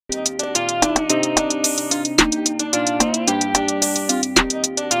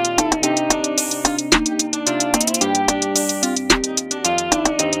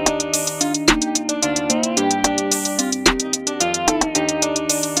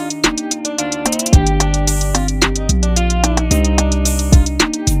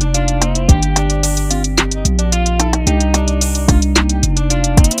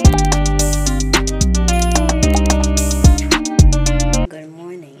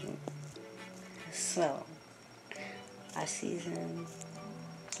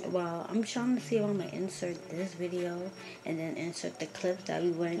Well, I'm trying to see if I'm gonna insert this video and then insert the clips that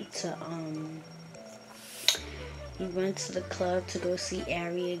we went to the club to go see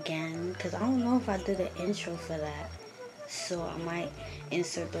Ari again, because I don't know if I did an intro for that, so I might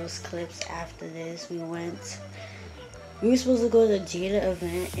insert those clips after this. We were supposed to go to the Jada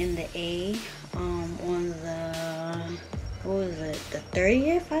event in the A on the, what was it, the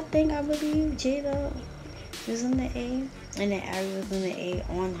 30th, I believe Jada was in the A, and then Ari was in the A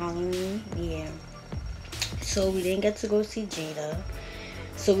on Halloween. Yeah, so we didn't get to go see Jada,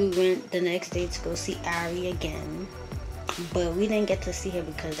 so we went the next day to go see Ari again, but we didn't get to see her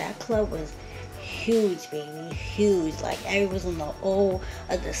because that club was huge, baby, huge. Like, Ari was on the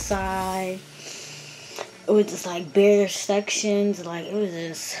other side. It was just like bare sections, like it was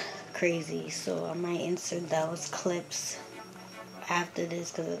just crazy. So I might insert those clips after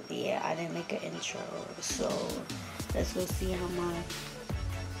this, because yeah, I didn't make an intro. So let's go see how my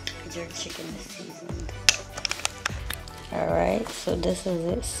jerk chicken is seasoned. Alright, so this is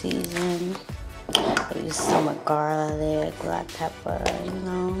it seasoned. Use some garlic there, black pepper, you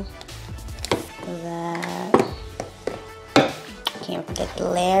know, that. Can't forget the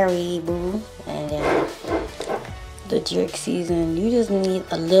Larry, boo. And then the jerk season, you just need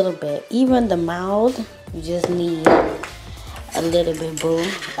a little bit. Even the mild, you just need a little bit, boo.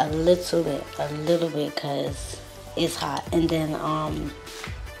 A little bit, because it's hot. And then I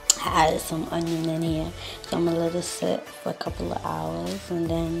added some onion in here, so I'm gonna let it sit for a couple of hours, and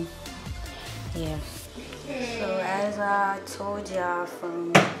then yeah. So as I told y'all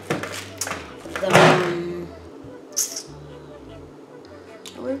from the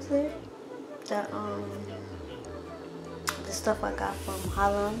what is it? The stuff I got from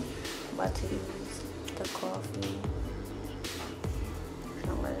Holland. I'm about to use the coffee. So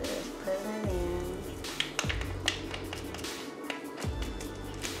I'm gonna just put it in.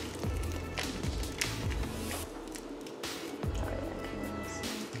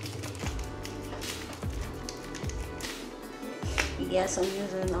 Yes, I'm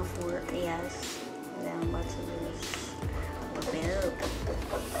using enough work, yes. And then I'm about to just whip it up.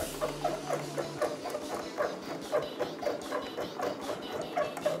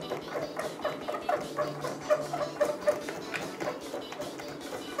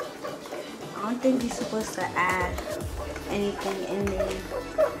 I don't think you're supposed to add anything in there.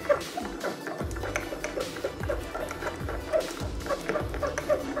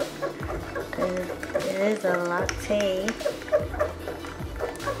 Because it is a latte.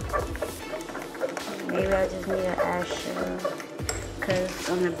 Maybe I just need to add sugar, because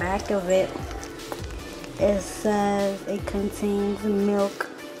on the back of it, it says it contains milk,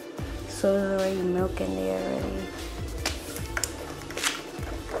 so there's already milk in there already.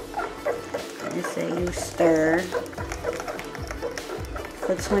 And it says you stir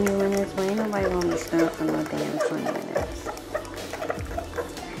for 20 minutes, but ain't nobody gonna be stirring for no damn 20 minutes.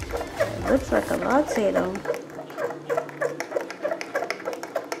 It looks like a latte though.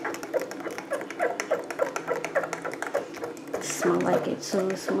 Smell like it too.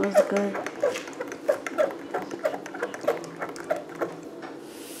 It smells good.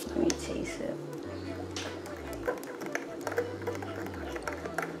 Let me taste it.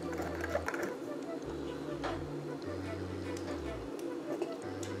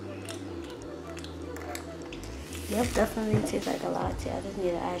 Yep, definitely tastes like a latte. I just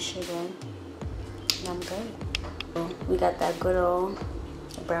need to add sugar, and I'm good. We got that good old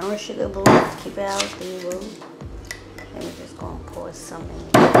brown sugar, boo. Keep it out for you, boo. And we're just gonna pour some in.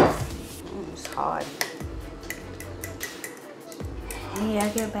 It's hard. Yeah,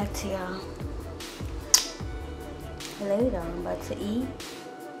 I'll get back to y'all later. I'm about to eat.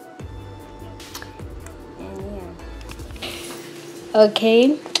 And yeah.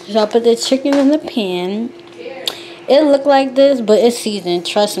 Okay, so I put the chicken in the pan. It looked like this, but it's seasoned,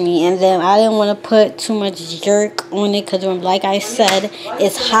 trust me. And then I didn't want to put too much jerk on it, because like I said,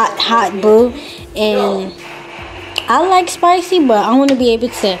 it's hot, boo. And I like spicy, but I want to be able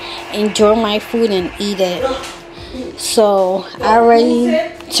to enjoy my food and eat it. So I already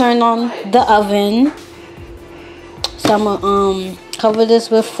turned on the oven. So I'm gonna cover this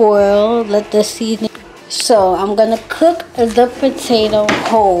with foil, let the seasoning. So I'm gonna cook the potato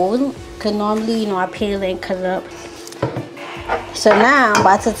whole, cause normally, you know, I peel it and cut it up. So now I'm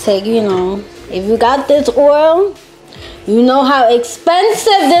about to take, you know, if you got this oil, you know how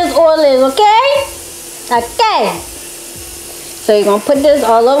expensive this oil is, okay? Okay. So you're gonna put this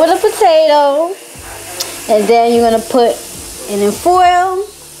all over the potato, and then you're gonna put it in foil,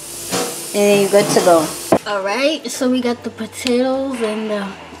 and then you're good to go. Alright, so we got the potatoes and the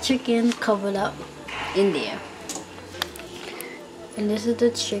chicken covered up in there. And this is the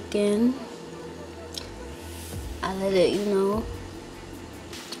chicken. I let it, you know.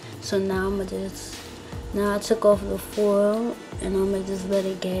 So now I'm gonna just, now I took off the foil and I'm gonna just let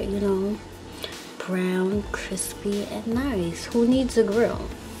it get, you know, brown, crispy, and nice. Who needs a grill?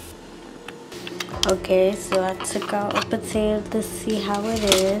 Okay, so I took out a potato to see how it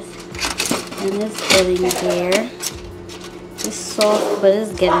is. And it's getting there. It's soft, but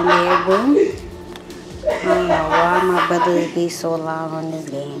it's getting there, boo. I don't know why my brother be so loud on this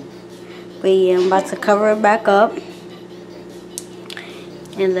game. But yeah, I'm about to cover it back up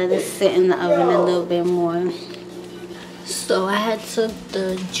and let it sit in the oven a little bit more. So I had took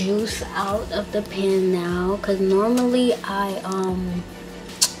the juice out of the pan now, cause normally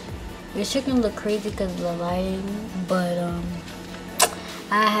your chicken look crazy because of the lighting, but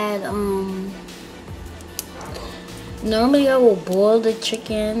I had normally I will boil the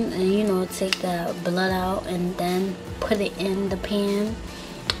chicken and, you know, take the blood out and then put it in the pan,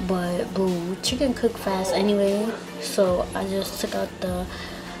 but boo, chicken cook fast anyway, so I just took out the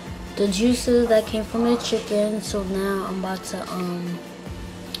juices that came from the chicken. So now I'm about to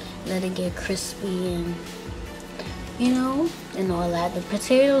let it get crispy and, you know, and all that. The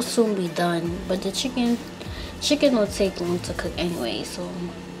potatoes soon be done, but the chicken will take long to cook anyway, so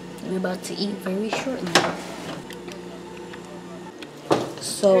we're about to eat very shortly.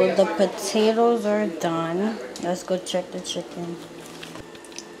 So the potatoes are done. Let's go check the chicken.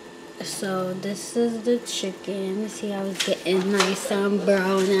 So this is the chicken. See how it's getting nice and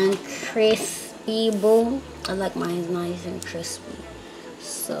brown and crispy, boo. I like mine nice and crispy.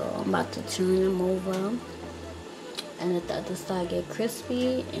 So I'm about to turn them over and let the other side get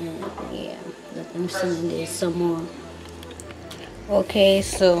crispy, and yeah, let them sit in there some more. Okay,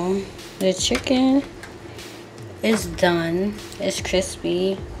 so the chicken is done. It's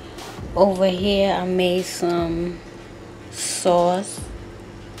crispy. Over here I made some sauce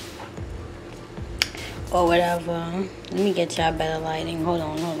or whatever. Let me get y'all better lighting. Hold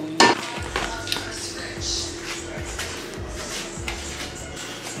on.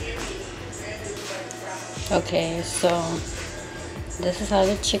 Okay, so this is how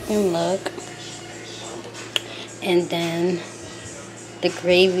the chicken look. And then the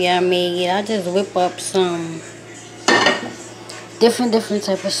gravy I made, I just whip up some different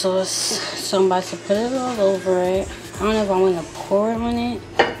type of sauce. So I'm about to put it all over it. I don't know if I want to pour it on it.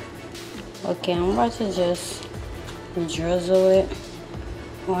 Okay, I'm about to just drizzle it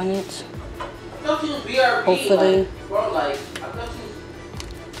on it. Hopefully.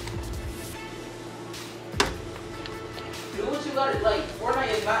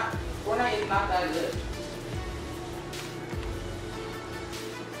 Fortnite is not that good.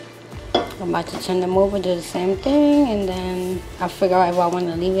 I'm about to turn them over, do the same thing, and then I figure out if I want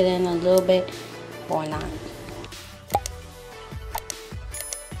to leave it in a little bit or not.